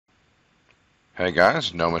Hey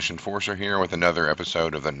guys, Gnomish Enforcer here with another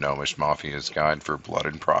episode of the Gnomish Mafia's Guide for Blood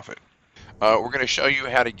and Profit. We're going to show you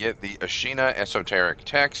how to get the Ashina Esoteric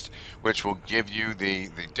text, which will give you the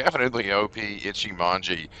definitely OP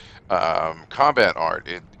IchiMonji combat art.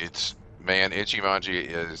 It's man, IchiMonji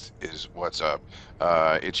is what's up.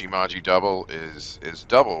 IchiMonji double is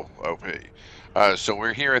double OP. So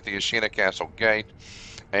we're here at the Ashina Castle Gate,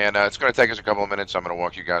 and it's going to take us a couple of minutes. I'm going to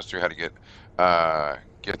walk you guys through how to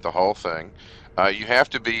get the whole thing. You have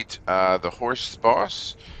to beat the horse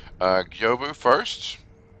boss, Gyobu, first,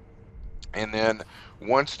 and then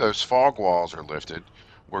once those fog walls are lifted,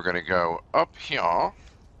 we're going to go up here,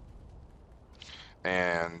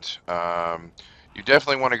 and you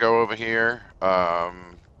definitely want to go over here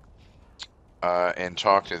and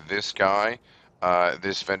talk to this guy.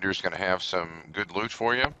 This vendor's going to have some good loot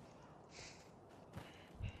for you.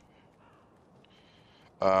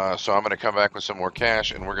 So I'm going to come back with some more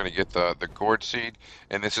cash, and we're going to get the gourd seed,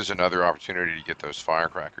 and this is another opportunity to get those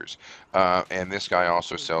firecrackers. And this guy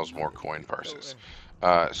also sells more coin purses.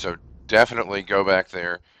 So definitely go back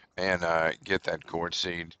there and get that gourd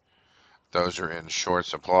seed. Those are in short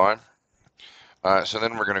supply. So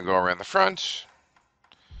then we're going to go around the front,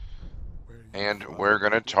 and we're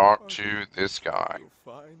going to talk to this guy.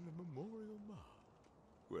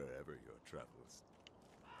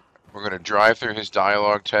 We're going to drive through his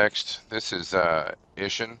dialogue text. This is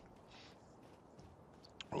Ishin.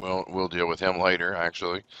 We'll deal with him later,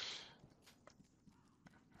 actually.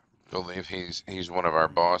 Believe he's one of our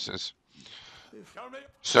bosses.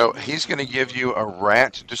 So he's going to give you a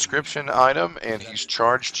rat description item, and he's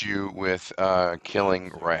charged you with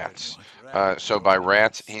killing rats. So by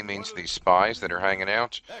rats, he means these spies that are hanging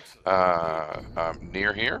out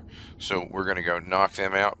near here. So we're going to go knock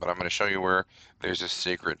them out, but I'm going to show you where there's a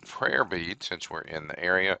secret prayer bead. Since we're in the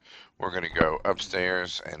area, we're going to go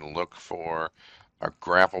upstairs and look for a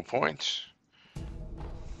grapple point.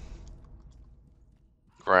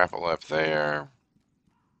 Grapple up there.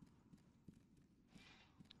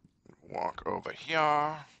 Walk over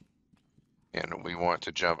here. And we want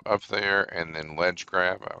to jump up there and then ledge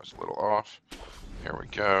grab. I was a little off. There we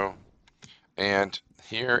go. And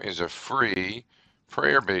here is a free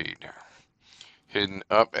prayer bead hidden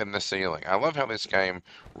up in the ceiling. I love how this game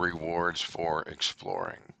rewards for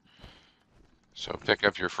exploring. So pick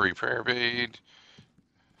up your free prayer bead.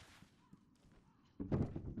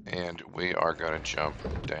 And we are going to jump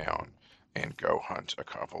down and go hunt a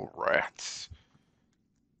couple rats.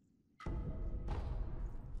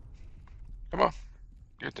 Come on,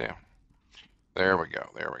 get down. There we go,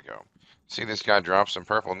 there we go. See, this guy drops some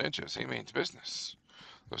purple ninjas. He means business.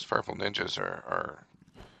 Those purple ninjas are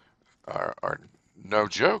no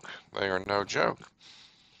joke. They are no joke.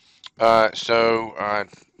 So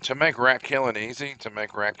to make rat killing easy,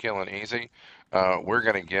 we're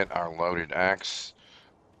going to get our loaded axe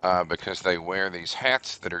because they wear these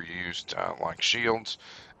hats that are used like shields,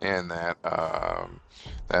 and that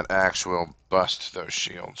axe will bust those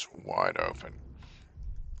shields wide open.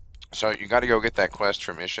 So you got to go get that quest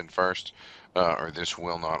from Ishin first, or this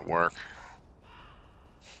will not work.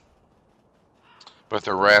 But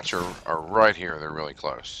the rats are right here. They're really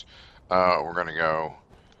close. We're going to go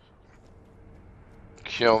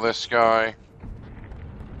kill this guy.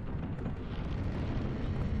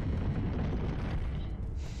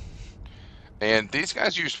 And these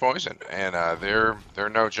guys use poison, and they're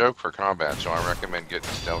no joke for combat, so I recommend getting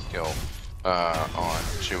a stealth kill on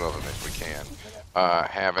 2 of them if we can.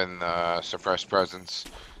 Having suppressed presence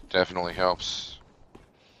definitely helps.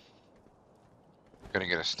 Gonna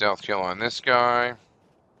get a stealth kill on this guy.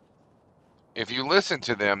 If you listen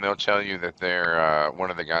to them, they'll tell you that they're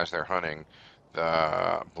one of the guys they're hunting,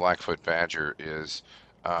 the Blackfoot Badger, is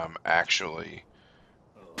actually.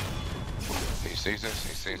 He sees us.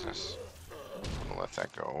 He sees us. I'm gonna let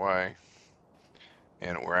that go away,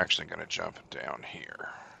 and we're actually gonna jump down here.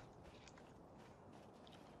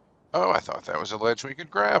 Oh, I thought that was a ledge we could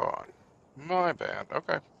grab on. My bad.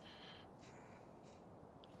 Okay.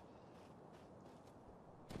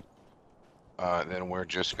 Then we're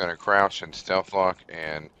just going to crouch and stealth lock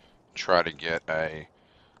and try to get a...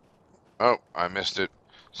 Oh, I missed it.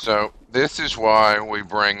 So this is why we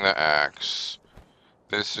bring the axe.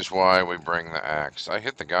 This is why we bring the axe. I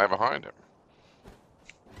hit the guy behind him.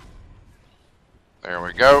 There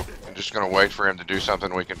we go. I'm just going to wait for him to do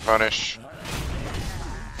something we can punish.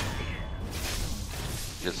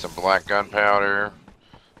 Get some black gunpowder.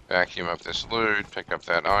 Vacuum up this loot. Pick up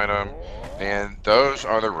that item. And those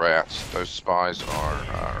are the rats. Those spies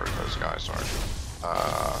are, or those guys are,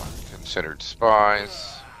 considered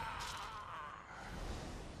spies.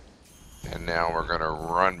 And now we're going to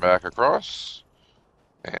run back across.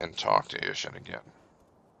 and talk to Ishin again.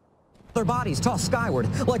 Their bodies tossed skyward,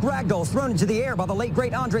 like ragdolls thrown into the air by the late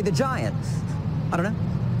great Andre the Giant. I don't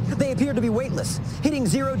know. They appeared to be weightless, hitting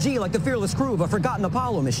zero-G like the fearless crew of a forgotten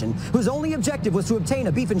Apollo mission, whose only objective was to obtain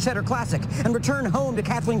a beef and cheddar classic and return home to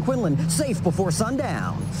Kathleen Quinlan safe before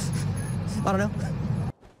sundown. I don't know.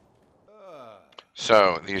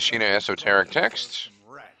 So, the Ashina Esoteric text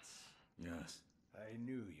Yes, I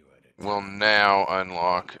knew you had it. will now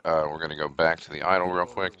unlock, we're going to go back to the idol real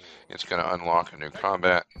quick. It's going to unlock a new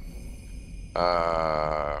combat.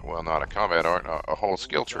 Well, not a combat art, a whole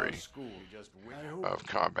skill tree of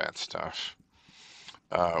combat stuff.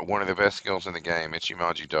 One of the best skills in the game,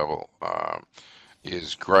 IchiMonji double,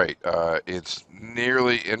 is great. It's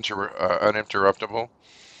nearly uninterruptible,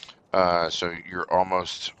 so you're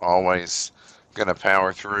almost always going to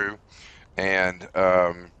power through. And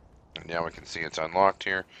now we can see it's unlocked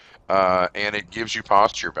here. And it gives you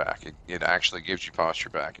posture back. It actually gives you posture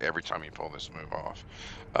back every time you pull this move off.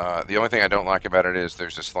 The only thing I don't like about it is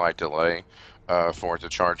there's a slight delay for it to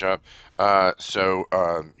charge up. So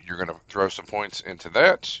you're going to throw some points into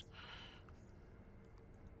that.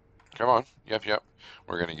 Come on. Yep.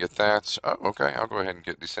 We're going to get that. Oh, okay. I'll go ahead and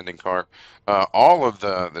get Descending Carp. All of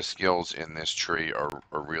the skills in this tree are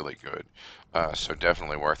really good. So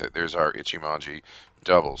definitely worth it. There's our IchiMonji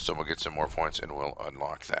double. So we'll get some more points and we'll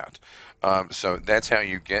unlock that. So that's how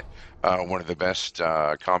you get one of the best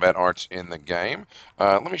combat arts in the game.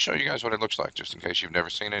 Let me show you guys what it looks like, just in case you've never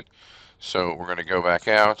seen it. So we're going to go back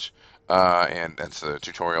out, and that's the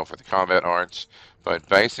tutorial for the combat arts. But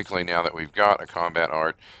basically, now that we've got a combat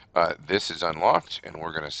art, this is unlocked, and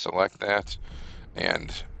we're going to select that.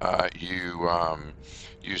 And you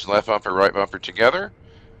use left bumper, right bumper together,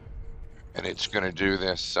 and it's going to do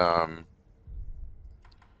this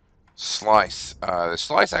slice. The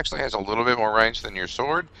slice actually has a little bit more range than your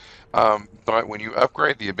sword, but when you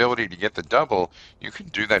upgrade the ability to get the double, you can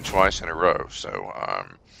do that twice in a row. So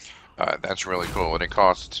that's really cool, and it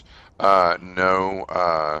costs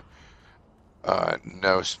no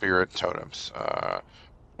spirit totems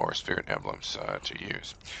or spirit emblems to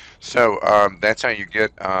use. So that's how you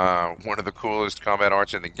get one of the coolest combat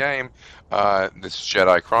arts in the game. This is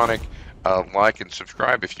Jedi Chronic. Like and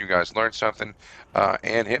subscribe if you guys learned something,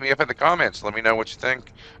 and hit me up in the comments. Let me know what you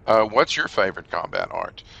think. What's your favorite combat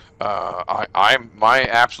art? My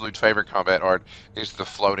absolute favorite combat art is the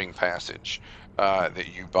floating passage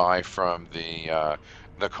that you buy from the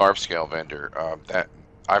carp scale vendor. That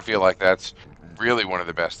I feel like that's really one of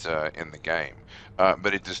the best in the game.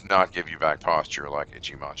 But it does not give you back posture like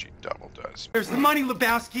IchiMonji double does. Where's the money,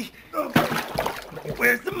 Lebowski?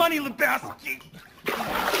 Where's the money, Lebowski?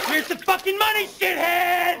 Where's the fucking money,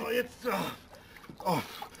 shithead?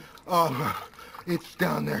 It's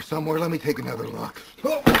down there somewhere. Let me take another look.